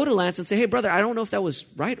 I would go to Lance and say, hey, brother, I don't know if that was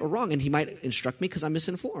right or wrong. And he might instruct me because I'm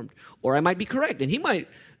misinformed. Or I might be correct and he might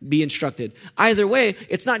be instructed. Either way,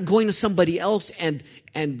 it's not going to somebody else and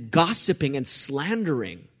gossiping and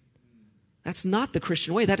slandering. That's not the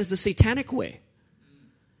Christian way. That is the satanic way.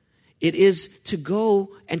 It is to go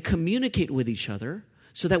and communicate with each other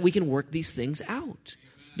so that we can work these things out.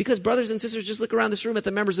 Because brothers and sisters, just look around this room at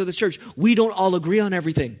the members of this church. We don't all agree on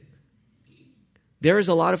everything. There is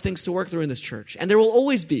a lot of things to work through in this church, and there will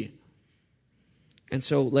always be. And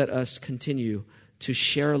so let us continue to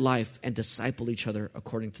share life and disciple each other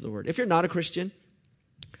according to the word. If you're not a Christian,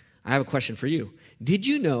 I have a question for you. Did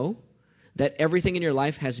you know that everything in your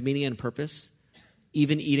life has meaning and purpose,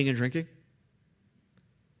 even eating and drinking?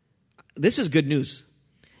 This is good news,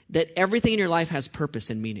 that everything in your life has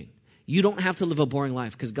purpose and meaning. You don't have to live a boring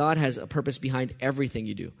life because God has a purpose behind everything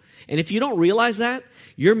you do. And if you don't realize that,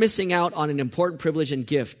 you're missing out on an important privilege and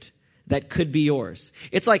gift that could be yours.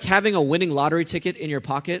 It's like having a winning lottery ticket in your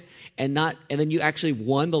pocket and then you actually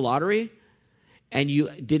won the lottery and you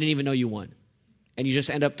didn't even know you won. And you just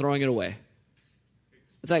end up throwing it away.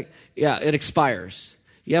 It's like, it expires.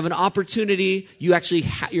 You have an opportunity,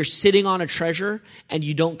 you're sitting on a treasure and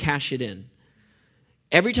you don't cash it in.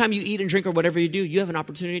 Every time you eat and drink or whatever you do, you have an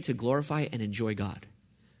opportunity to glorify and enjoy God.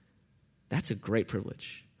 That's a great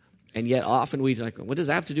privilege. And yet often we like, what does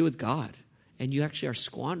that have to do with God? And you actually are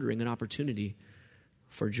squandering an opportunity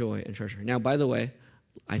for joy and treasure. Now, by the way,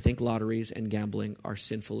 I think lotteries and gambling are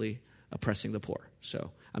sinfully oppressing the poor.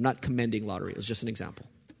 So I'm not commending lottery. It was just an example.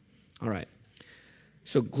 All right.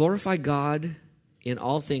 So glorify God in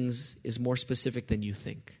all things is more specific than you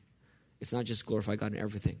think. It's not just glorify God in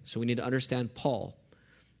everything. So we need to understand Paul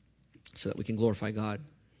so that we can glorify God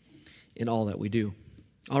in all that we do.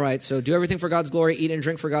 All right, so do everything for God's glory, eat and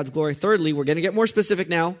drink for God's glory. Thirdly, we're going to get more specific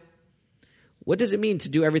now. What does it mean to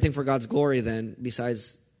do everything for God's glory then,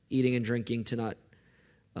 besides eating and drinking, to not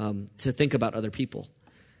to think about other people?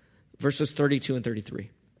 Verses 32 and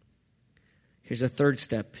 33. Here's a third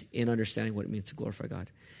step in understanding what it means to glorify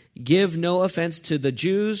God. Give no offense to the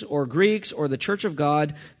Jews or Greeks or the church of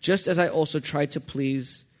God, just as I also try to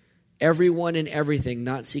please everyone in everything,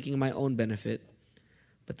 not seeking my own benefit,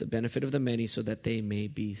 but the benefit of the many, so that they may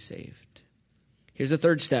be saved. Here's the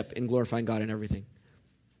third step in glorifying God in everything.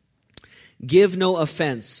 Give no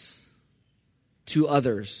offense to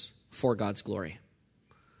others for God's glory.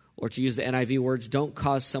 Or to use the NIV words, don't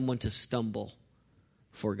cause someone to stumble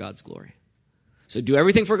for God's glory. So do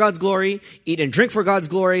everything for God's glory, eat and drink for God's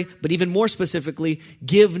glory, but even more specifically,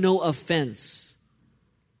 give no offense.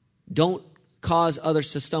 Don't cause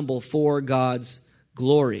others to stumble for God's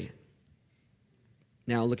glory.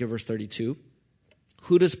 Now look at verse 32.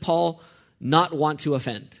 Who does Paul not want to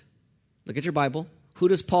offend? Look at your Bible. Who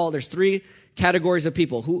does Paul, there's three categories of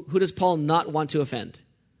people. Who does Paul not want to offend?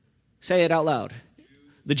 Say it out loud.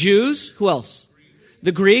 The Jews. Who else?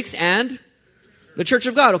 The Greeks and the church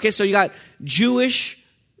of God. Okay, so you got Jewish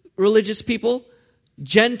religious people,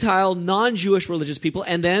 Gentile, non-Jewish religious people,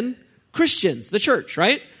 and then Christians, the church,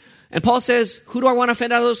 right? And Paul says, who do I want to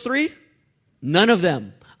offend out of those three? None of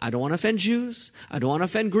them. I don't want to offend Jews. I don't want to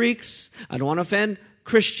offend Greeks. I don't want to offend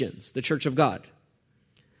Christians, the church of God.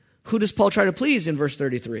 Who does Paul try to please in verse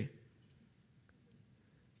 33?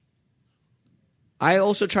 I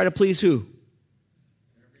also try to please who?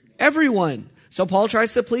 Everyone. So Paul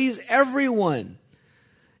tries to please everyone.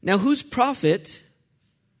 Now, whose profit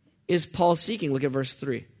is Paul seeking? Look at verse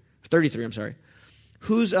 33, I'm sorry.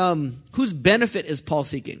 Whose benefit is Paul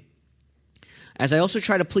seeking? As I also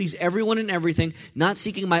try to please everyone in everything, not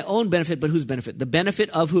seeking my own benefit, but whose benefit? The benefit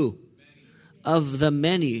of who? Many. Of the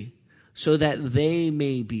many, so that they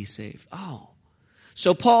may be saved. Oh.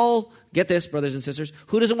 So Paul, get this, brothers and sisters,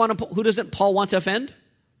 who doesn't Paul want to offend?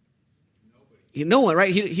 Nobody. No one,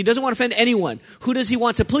 right? He doesn't want to offend anyone. Who does he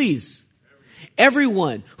want to please?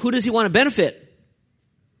 Everyone. Who does he want to benefit?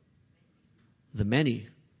 The many.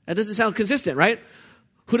 That doesn't sound consistent, right?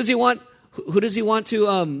 Who does he want? Who does he want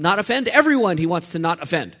to not offend? Everyone he wants to not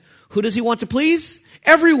offend. Who does he want to please?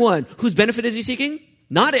 Everyone. Whose benefit is he seeking?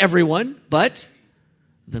 Not everyone, but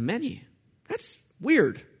the many. That's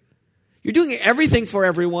weird. You're doing everything for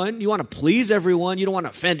everyone. You want to please everyone. You don't want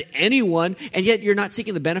to offend anyone. And yet you're not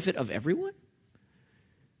seeking the benefit of everyone?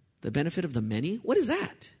 The benefit of the many? What is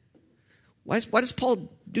that? Why does Paul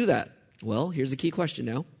do that? Well, here's the key question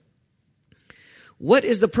now. What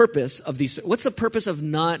is the purpose of these? What's the purpose of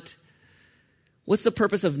not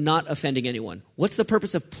offending anyone? What's the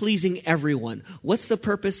purpose of pleasing everyone? What's the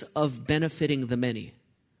purpose of benefiting the many?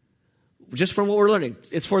 Just from what we're learning,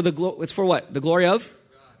 it's for what? The glory of?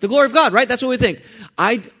 The glory of God, right? That's what we think.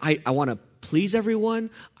 I want to please everyone.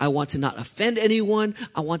 I want to not offend anyone.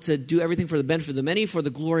 I want to do everything for the benefit of the many, for the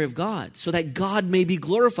glory of God, so that God may be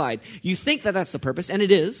glorified. You think that that's the purpose, and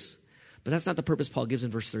it is, but that's not the purpose Paul gives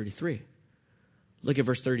in verse 33. Look at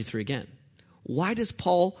verse 33 again. Why does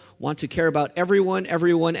Paul want to care about everyone,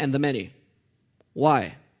 and the many?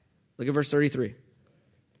 Why? Look at verse 33.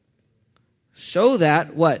 So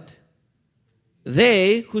that what?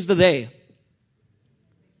 They, who's the they?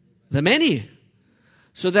 The many.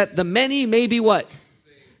 So that the many may be what?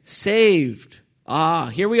 Saved.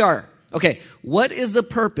 Here we are. Okay, what is the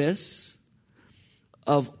purpose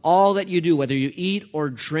of all that you do, whether you eat or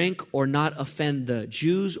drink or not offend the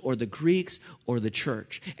Jews or the Greeks or the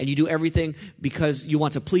church? And you do everything because you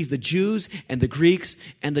want to please the Jews and the Greeks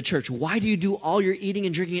and the church. Why do you do all your eating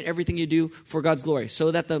and drinking and everything you do for God's glory?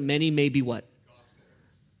 So that the many may be what?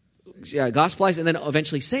 Gospelized and then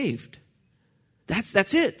eventually saved.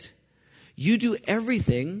 That's it. You do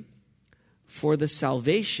everything for the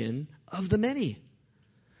salvation of the many.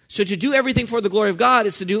 So to do everything for the glory of God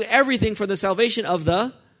is to do everything for the salvation of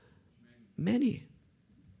the many.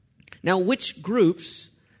 Now, which groups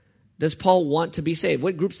does Paul want to be saved?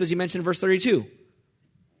 What groups does he mention in verse 32?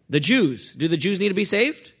 The Jews. Do the Jews need to be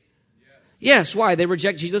saved? Yes. Why? They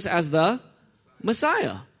reject Jesus as the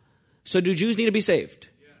Messiah. So do Jews need to be saved?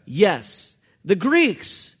 Yes. The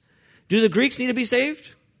Greeks. Do the Greeks need to be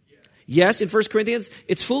saved? Yes. In 1 Corinthians,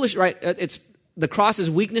 it's foolish, right? The cross is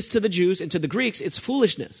weakness to the Jews, and to the Greeks, it's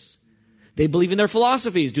foolishness. They believe in their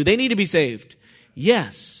philosophies. Do they need to be saved?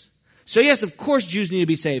 Yes. So yes, of course Jews need to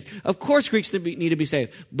be saved. Of course Greeks need to be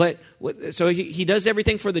saved. But so he does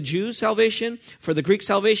everything for the Jews' salvation, for the Greek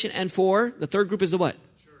salvation, and for the third group is the what?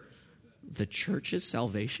 The church's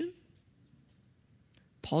salvation?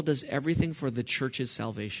 Paul does everything for the church's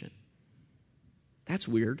salvation. That's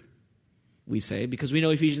weird, we say, because we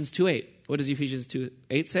know Ephesians 2:8. What does Ephesians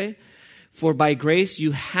 2:8 say? For by grace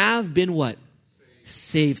you have been what?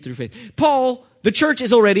 Saved through faith. Paul, the church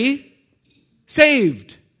is already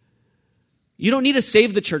saved. You don't need to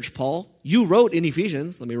save the church, Paul. You wrote in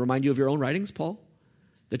Ephesians. Let me remind you of your own writings, Paul.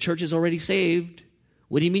 The church is already saved.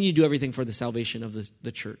 What do you mean you do everything for the salvation of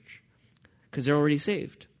the church? Because they're already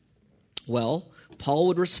saved. Well, Paul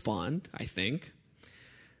would respond, I think,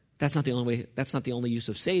 that's not the only way. That's not the only use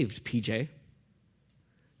of saved, PJ.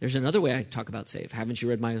 There's another way I talk about saved. Haven't you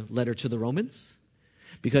read my letter to the Romans?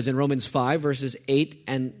 Because in Romans 5, verses 8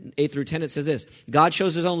 through 10, it says this. God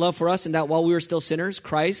shows his own love for us in that while we were still sinners,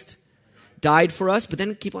 Christ died for us. But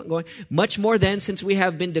then keep on going. Much more then, since we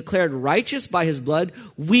have been declared righteous by his blood,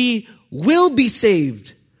 we will be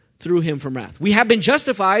saved through him from wrath. We have been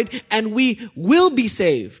justified and we will be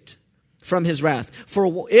saved from his wrath.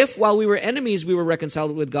 For if while we were enemies, we were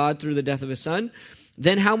reconciled with God through the death of his son,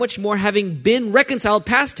 then how much more having been reconciled,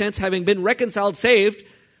 past tense, having been reconciled, saved,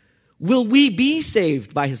 will we be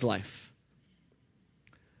saved by his life?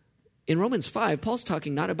 In Romans 5, Paul's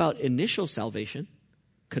talking not about initial salvation,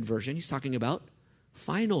 conversion. He's talking about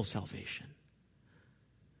final salvation.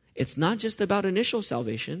 It's not just about initial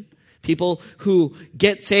salvation. People who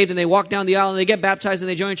get saved and they walk down the aisle and they get baptized and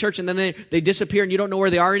they join church and then they disappear and you don't know where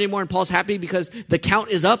they are anymore. And Paul's happy because the count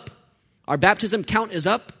is up. Our baptism count is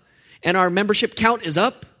up and our membership count is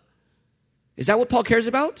up. Is that what Paul cares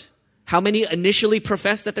about? How many initially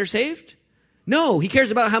profess that they're saved? No, he cares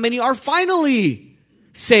about how many are finally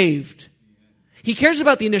saved. He cares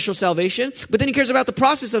about the initial salvation, but then he cares about the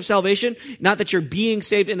process of salvation. Not that you're being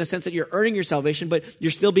saved in the sense that you're earning your salvation, but you're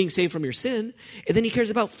still being saved from your sin. And then he cares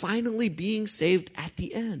about finally being saved at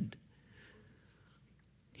the end.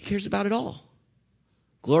 He cares about it all.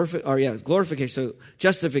 Glorification, so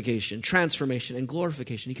justification, transformation, and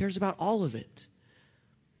glorification. He cares about all of it.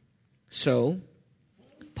 So,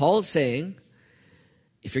 Paul is saying,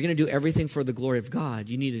 if you're going to do everything for the glory of God,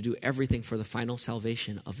 you need to do everything for the final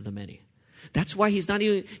salvation of the many. That's why he's not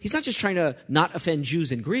just trying to not offend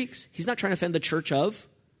Jews and Greeks. He's not trying to offend the church of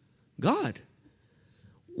God.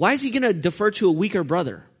 Why is he going to defer to a weaker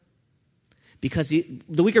brother? Because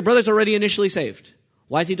the weaker brother's already initially saved.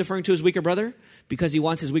 Why is he deferring to his weaker brother? Because he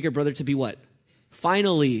wants his weaker brother to be what?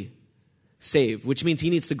 Finally saved, which means he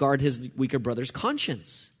needs to guard his weaker brother's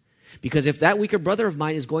conscience. Because if that weaker brother of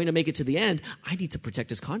mine is going to make it to the end, I need to protect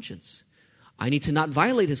his conscience. I need to not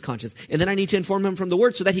violate his conscience. And then I need to inform him from the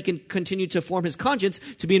word so that he can continue to form his conscience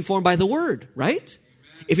to be informed by the word, right?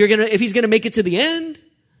 Amen. If he's going to make it to the end,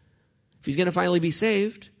 if he's going to finally be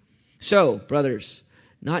saved. So, brothers,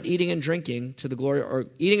 not eating and drinking to the glory, or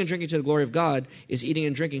eating and drinking to the glory of God is eating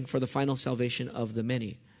and drinking for the final salvation of the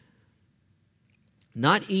many.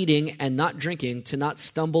 Not eating and not drinking to not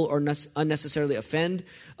stumble or unnecessarily offend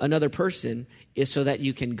another person is so that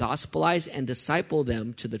you can gospelize and disciple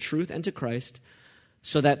them to the truth and to Christ,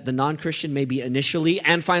 so that the non-Christian may be initially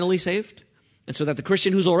and finally saved, and so that the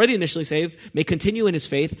Christian who's already initially saved may continue in his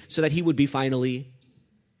faith so that he would be finally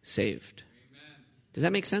saved. Amen. Does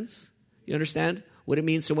that make sense? You understand what it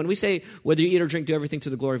means? So when we say whether you eat or drink, do everything to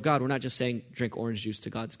the glory of God, we're not just saying drink orange juice to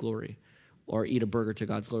God's glory or eat a burger to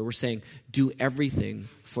God's glory. We're saying do everything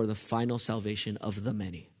for the final salvation of the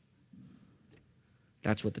many.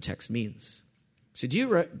 That's what the text means. So do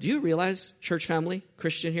you realize, church family,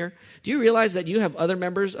 Christian here, do you realize that you have other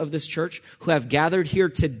members of this church who have gathered here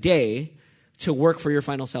today to work for your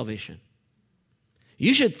final salvation?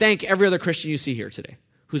 You should thank every other Christian you see here today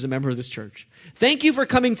who's a member of this church. Thank you for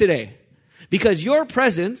coming today, because your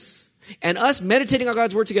presence and us meditating on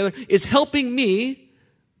God's word together is helping me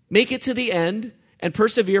make it to the end and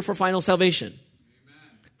persevere for final salvation.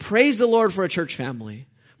 Amen. Praise the Lord for a church family.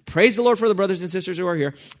 Praise the Lord for the brothers and sisters who are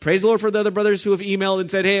here. Praise the Lord for the other brothers who have emailed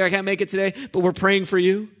and said, hey, I can't make it today, but we're praying for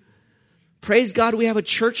you. Praise God, we have a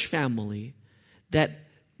church family that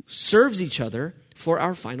serves each other for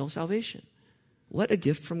our final salvation. What a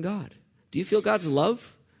gift from God. Do you feel God's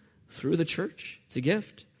love through the church? It's a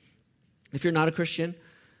gift. If you're not a Christian,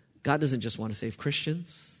 God doesn't just want to save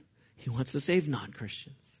Christians. He wants to save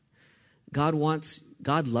non-Christians. God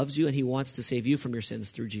loves you, and he wants to save you from your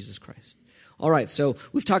sins through Jesus Christ. All right, so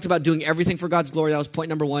we've talked about doing everything for God's glory. That was point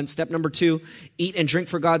number 1. Step number 2, eat and drink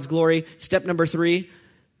for God's glory. Step number 3,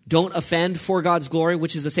 don't offend for God's glory,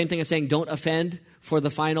 which is the same thing as saying don't offend for the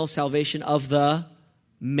final salvation of the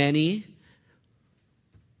many.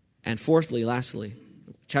 And fourthly, lastly,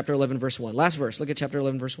 chapter 11, verse 1. Last verse. Look at chapter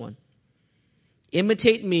 11, verse 1.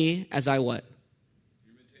 Imitate me as I what?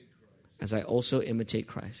 As I also imitate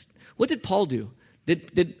Christ. What did Paul do?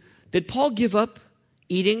 Did Paul give up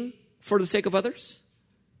eating for the sake of others?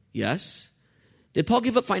 Yes. Did Paul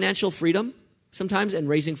give up financial freedom sometimes and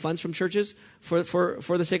raising funds from churches for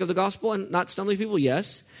the sake of the gospel and not stumbling people?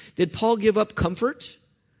 Yes. Did Paul give up comfort?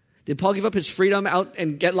 Did Paul give up his freedom out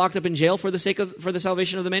and get locked up in jail for the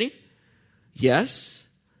salvation of the many? Yes.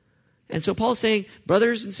 And so Paul's saying,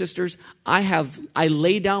 brothers and sisters, I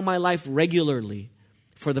lay down my life regularly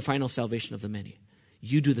for the final salvation of the many.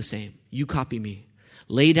 You do the same. You copy me.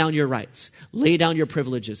 Lay down your rights. Lay down your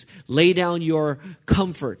privileges. Lay down your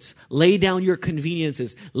comforts. Lay down your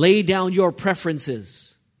conveniences. Lay down your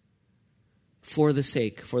preferences for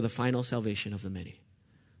the final salvation of the many.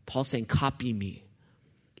 Paul's saying, copy me.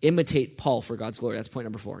 Imitate Paul for God's glory. That's point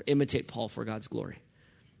number 4. Imitate Paul for God's glory.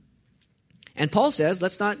 And Paul says,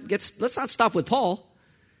 let's not stop with Paul.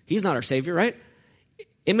 He's not our Savior, right?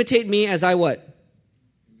 Imitate me as I what?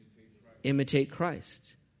 Imitate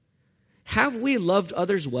Christ. Have we loved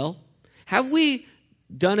others well? Have we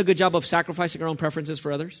done a good job of sacrificing our own preferences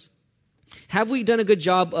for others? Have we done a good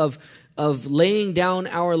job of laying down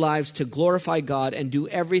our lives to glorify God and do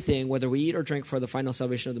everything, whether we eat or drink, for the final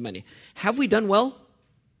salvation of the many? Have we done well?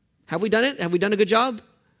 Have we done it? Have we done a good job?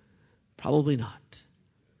 Probably not.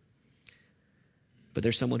 But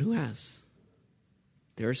there's someone who has.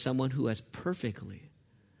 There is someone who has perfectly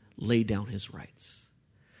laid down his rights.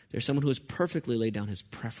 There's someone who has perfectly laid down his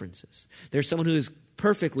preferences. There's someone who has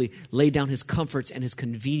perfectly laid down his comforts and his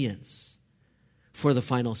convenience for the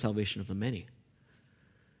final salvation of the many.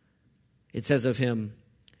 It says of him,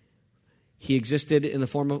 he existing in the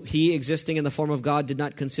form of God did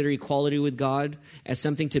not consider equality with God as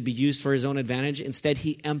something to be used for his own advantage. Instead,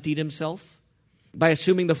 he emptied himself by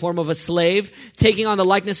assuming the form of a slave, taking on the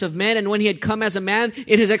likeness of men. And when he had come as a man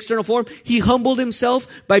in his external form, he humbled himself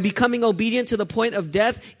by becoming obedient to the point of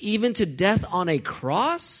death, even to death on a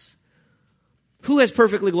cross. Who has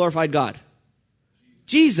perfectly glorified God?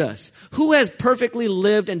 Jesus. Who has perfectly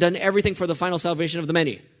lived and done everything for the final salvation of the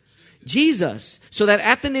many? Jesus. So that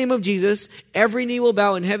at the name of Jesus, every knee will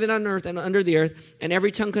bow in heaven, on earth, and under the earth, and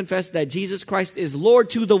every tongue confess that Jesus Christ is Lord,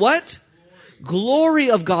 to the what?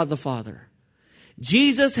 Glory of God the Father.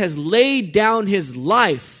 Jesus has laid down his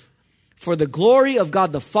life for the glory of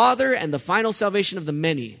God the Father and the final salvation of the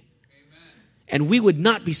many. Amen. And we would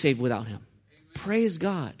not be saved without him. Amen. Praise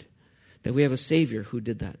God that we have a Savior who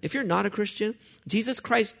did that. If you're not a Christian, Jesus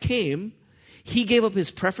Christ came, he gave up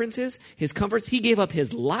his preferences, his comforts, he gave up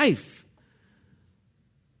his life.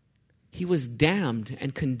 He was damned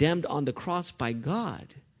and condemned on the cross by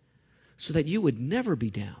God so that you would never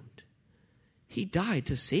be damned. He died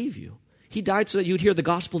to save you. He died so that you would hear the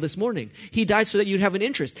gospel this morning. He died so that you'd have an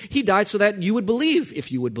interest. He died so that you would believe, if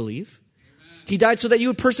you would believe. Amen. He died so that you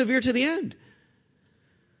would persevere to the end.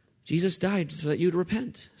 Jesus died so that you'd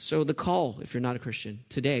repent. So the call, if you're not a Christian,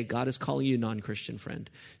 today, God is calling you, non-Christian friend,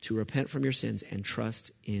 to repent from your sins and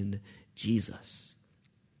trust in Jesus.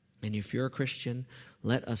 And if you're a Christian,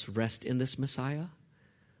 let us rest in this Messiah.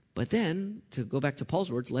 But then, to go back to Paul's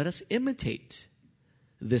words, let us imitate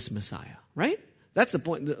this Messiah, right? That's the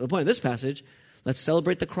point of this passage. Let's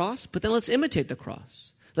celebrate the cross, but then let's imitate the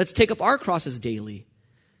cross. Let's take up our crosses daily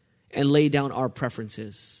and lay down our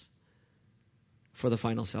preferences for the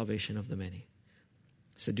final salvation of the many.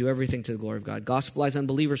 So do everything to the glory of God. Gospelize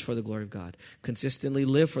unbelievers for the glory of God. Consistently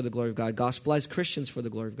live for the glory of God. Gospelize Christians for the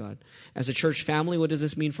glory of God. As a church family, what does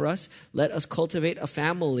this mean for us? Let us cultivate a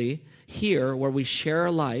family here where we share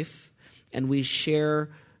our life and we share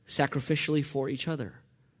sacrificially for each other.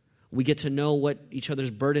 We get to know what each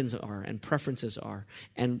other's burdens are and preferences are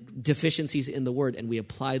and deficiencies in the word, and we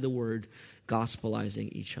apply the word, gospelizing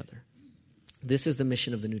each other. This is the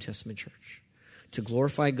mission of the New Testament church, to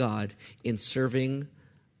glorify God in serving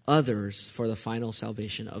others for the final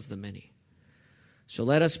salvation of the many. So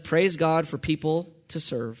let us praise God for people to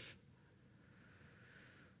serve.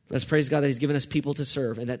 Let's praise God that he's given us people to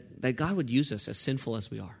serve and that God would use us as sinful as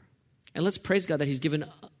we are. And let's praise God that he's given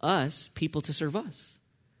us people to serve us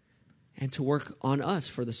and to work on us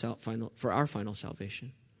for our final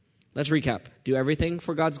salvation. Let's recap. Do everything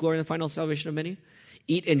for God's glory and the final salvation of many.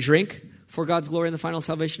 Eat and drink for God's glory and the final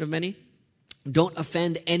salvation of many. Don't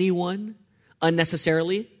offend anyone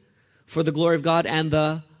unnecessarily for the glory of God and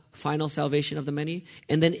the final salvation of the many.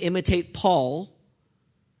 And then imitate Paul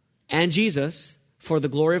and Jesus for the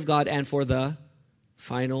glory of God and for the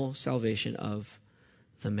final salvation of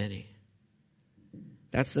the many.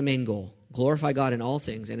 That's the main goal. glorify God in all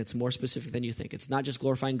things, and it's more specific than you think. It's not just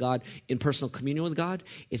glorifying God in personal communion with God.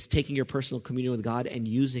 It's taking your personal communion with God and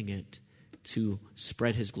using it to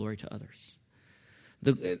spread his glory to others.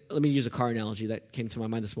 Let me use a car analogy that came to my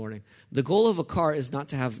mind this morning. The goal of a car is not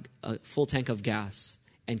to have a full tank of gas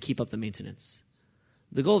and keep up the maintenance.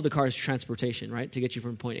 The goal of the car is transportation, right? To get you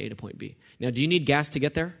from point A to point B. Now, do you need gas to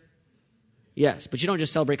get there? Yes, but you don't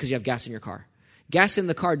just celebrate because you have gas in your car. Gas in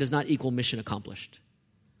the car does not equal mission accomplished.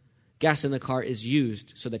 Gas in the car is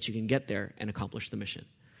used so that you can get there and accomplish the mission.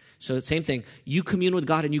 So the same thing, you commune with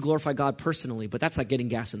God and you glorify God personally, but that's like getting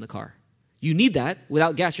gas in the car. You need that.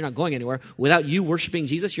 Without gas, you're not going anywhere. Without you worshiping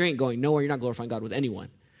Jesus, you ain't going nowhere. You're not glorifying God with anyone.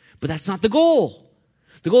 But that's not the goal.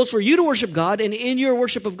 The goal is for you to worship God, and in your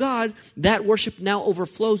worship of God, that worship now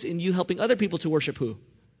overflows in you helping other people to worship who?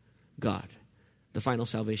 God, the final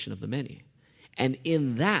salvation of the many. And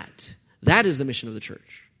in that is the mission of the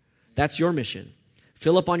church. That's your mission.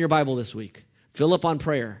 Fill up on your Bible this week. Fill up on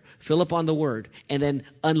prayer. Fill up on the Word. And then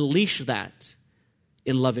unleash that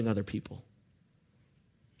in loving other people.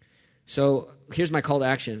 So here's my call to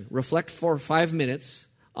action. Reflect for 5 minutes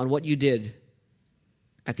on what you did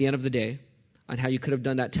at the end of the day, on how you could have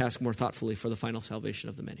done that task more thoughtfully for the final salvation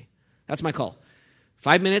of the many. That's my call.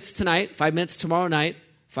 5 minutes tonight, 5 minutes tomorrow night,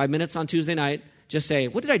 5 minutes on Tuesday night. Just say,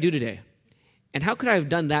 what did I do today? And how could I have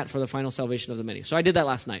done that for the final salvation of the many? So I did that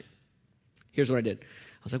last night. Here's what I did.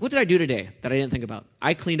 I was like, what did I do today that I didn't think about?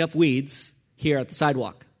 I cleaned up weeds here at the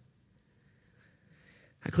sidewalk.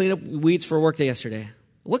 I cleaned up weeds for a work day yesterday.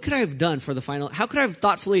 What could I have done for the final? How could I have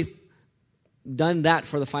thoughtfully done that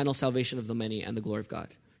for the final salvation of the many and the glory of God?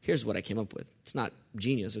 Here's what I came up with. It's not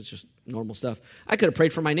genius. It's just normal stuff. I could have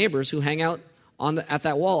prayed for my neighbors who hang out at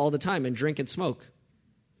that wall all the time and drink and smoke.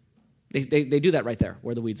 They do that right there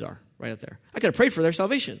where the weeds are, right up there. I could have prayed for their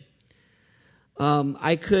salvation.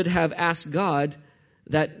 I could have asked God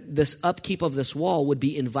that this upkeep of this wall would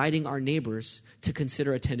be inviting our neighbors to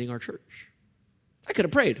consider attending our church. I could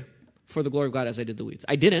have prayed for the glory of God as I did the weeds.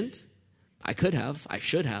 I didn't. I could have. I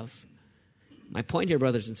should have. My point here,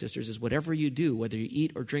 brothers and sisters, is whatever you do, whether you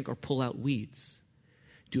eat or drink or pull out weeds,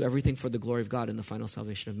 do everything for the glory of God in the final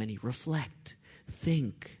salvation of many. Reflect,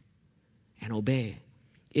 think, and obey.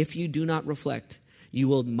 If you do not reflect, you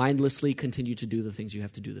will mindlessly continue to do the things you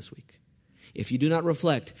have to do this week. If you do not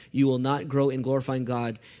reflect, you will not grow in glorifying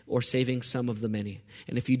God or saving some of the many.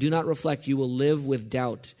 And if you do not reflect, you will live with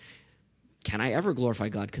doubt. Can I ever glorify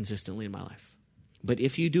God consistently in my life? But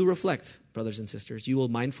if you do reflect, brothers and sisters, you will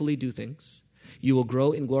mindfully do things. You will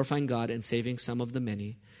grow in glorifying God and saving some of the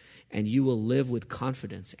many. And you will live with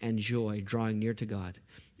confidence and joy drawing near to God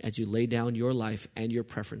as you lay down your life and your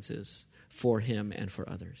preferences for Him and for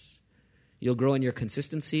others. You'll grow in your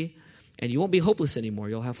consistency, and you won't be hopeless anymore.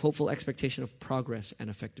 You'll have hopeful expectation of progress and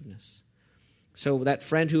effectiveness. So that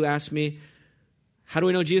friend who asked me, how do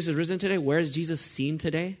we know Jesus is risen today? Where is Jesus seen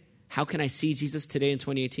today? How can I see Jesus today in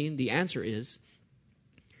 2018? The answer is,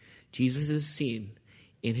 Jesus is seen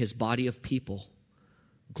in His body of people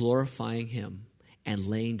glorifying Him and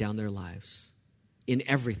laying down their lives in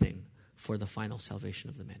everything for the final salvation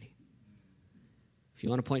of the many. If you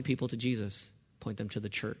want to point people to Jesus, point them to the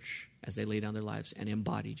church as they lay down their lives and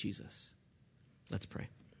embody Jesus. Let's pray.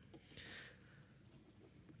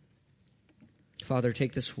 Father,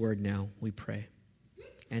 take this word now, we pray,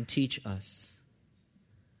 and teach us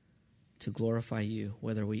to glorify You,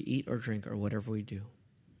 whether we eat or drink or whatever we do.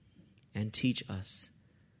 And teach us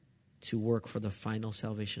to work for the final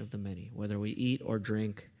salvation of the many, whether we eat or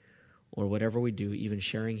drink or whatever we do, even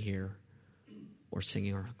sharing here or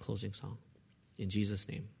singing our closing song. In Jesus'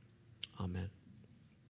 name, amen.